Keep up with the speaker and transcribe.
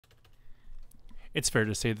It's fair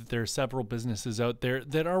to say that there are several businesses out there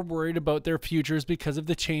that are worried about their futures because of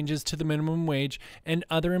the changes to the minimum wage and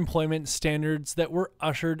other employment standards that were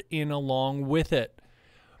ushered in along with it.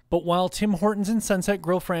 But while Tim Hortons and Sunset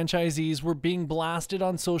Grill franchisees were being blasted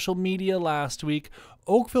on social media last week,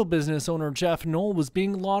 Oakville business owner Jeff Knoll was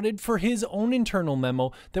being lauded for his own internal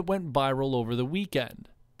memo that went viral over the weekend.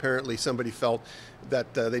 Apparently somebody felt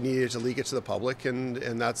that they needed to leak it to the public, and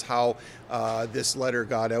that's how this letter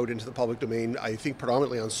got out into the public domain, I think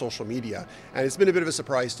predominantly on social media. And it's been a bit of a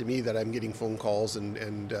surprise to me that I'm getting phone calls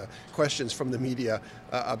and questions from the media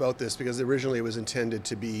about this, because originally it was intended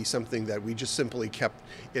to be something that we just simply kept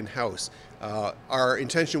in-house. Our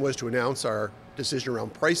intention was to announce our decision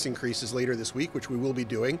around price increases later this week, which we will be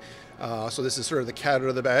doing. So this is sort of the cat out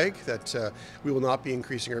of the bag, that we will not be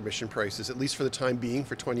increasing our admission prices, at least for the time being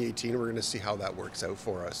for 2018. We're going to see how that works out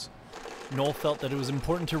for us. Knoll felt that it was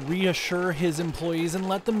important to reassure his employees and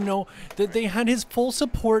let them know that they had his full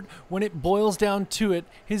support. When it boils down to it,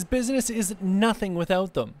 his business is nothing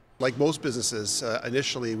without them. Like most businesses,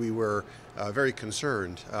 initially we were very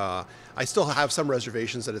concerned. I still have some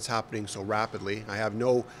reservations that it's happening so rapidly. I have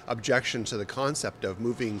no objection to the concept of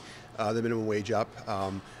moving the minimum wage up.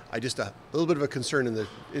 I just a little bit of a concern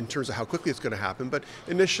in terms of how quickly it's going to happen. But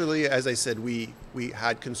initially, as I said, we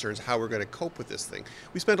had concerns how we're going to cope with this thing.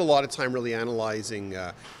 We spent a lot of time really analyzing,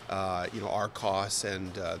 our costs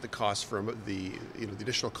and the costs from the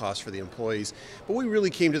additional costs for the employees. But what we really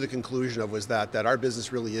came to the conclusion of was that our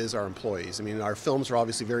business really is our employees. I mean, our films are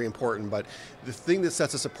obviously very important, but the thing that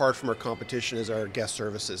sets us apart from our competition is our guest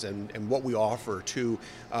services and what we offer to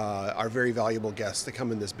our very valuable guests that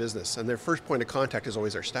come in this business. And their first point of contact is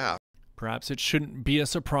always our staff. Perhaps it shouldn't be a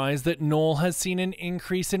surprise that Knoll has seen an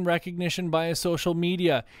increase in recognition by his social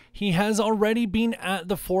media. He has already been at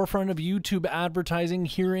the forefront of YouTube advertising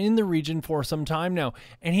here in the region for some time now,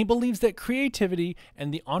 and he believes that creativity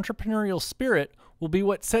and the entrepreneurial spirit will be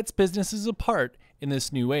what sets businesses apart in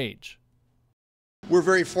this new age. We're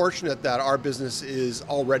very fortunate that our business is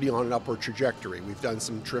already on an upward trajectory. We've done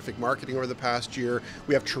some terrific marketing over the past year.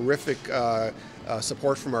 We have terrific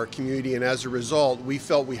support from our community, and as a result, we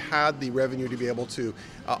felt we had the revenue to be able to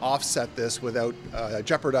offset this without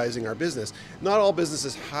jeopardizing our business. Not all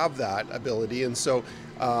businesses have that ability, and so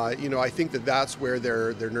I think that's where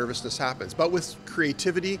their nervousness happens. But with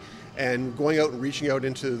creativity and going out and reaching out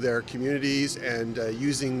into their communities and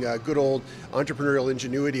using good old entrepreneurial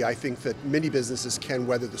ingenuity, I think that many businesses can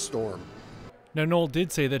weather the storm. Now, Knoll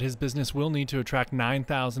did say that his business will need to attract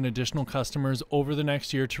 9,000 additional customers over the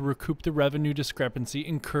next year to recoup the revenue discrepancy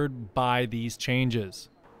incurred by these changes.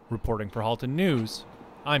 Reporting for Halton News,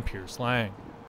 I'm Pierce Lang.